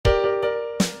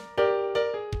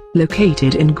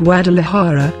Located in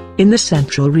Guadalajara, in the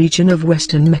central region of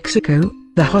western Mexico,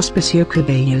 the Hospicio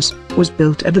Cabañas was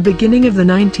built at the beginning of the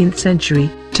 19th century,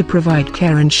 to provide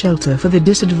care and shelter for the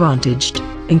disadvantaged,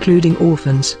 including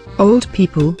orphans, old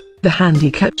people, the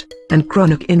handicapped, and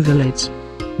chronic invalids.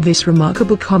 This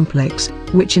remarkable complex,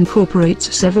 which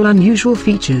incorporates several unusual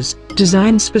features,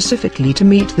 designed specifically to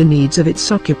meet the needs of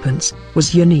its occupants,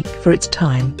 was unique for its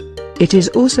time. It is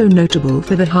also notable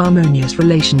for the harmonious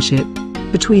relationship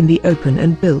between the open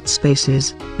and built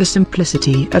spaces, the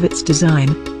simplicity of its design,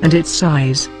 and its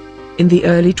size. In the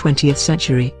early 20th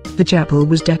century, the chapel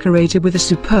was decorated with a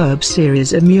superb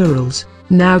series of murals,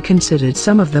 now considered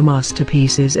some of the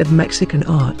masterpieces of Mexican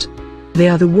art. They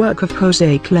are the work of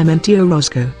José Clemente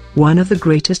Orozco, one of the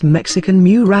greatest Mexican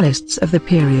muralists of the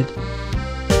period.